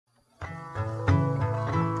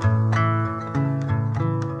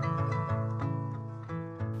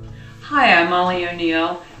Hi, I'm Molly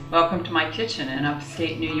O'Neill. Welcome to my kitchen in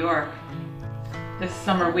upstate New York. This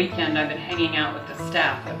summer weekend I've been hanging out with the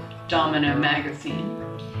staff of Domino magazine.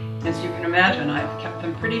 As you can imagine, I've kept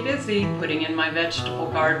them pretty busy putting in my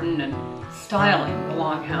vegetable garden and styling the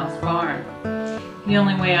Longhouse barn. The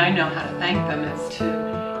only way I know how to thank them is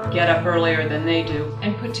to get up earlier than they do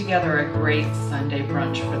and put together a great Sunday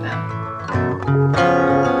brunch for them.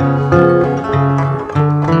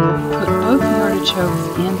 Put both the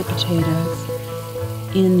artichokes and the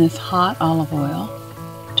potatoes in this hot olive oil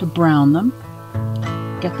to brown them.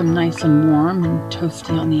 Get them nice and warm and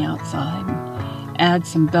toasty on the outside. Add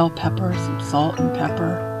some bell pepper, some salt and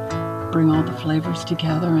pepper. Bring all the flavors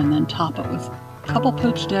together and then top it with a couple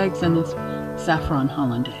poached eggs and this saffron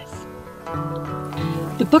hollandaise.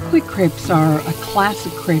 The buckwheat crepes are a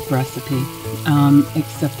classic crepe recipe,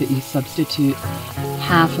 except that you substitute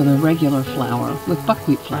half of the regular flour with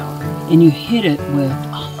buckwheat flour, and you hit it with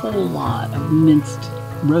a whole lot of minced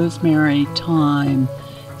rosemary, thyme,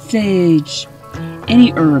 sage,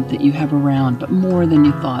 any herb that you have around, but more than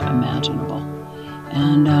you thought imaginable,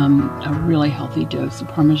 and a really healthy dose of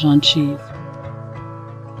Parmesan cheese.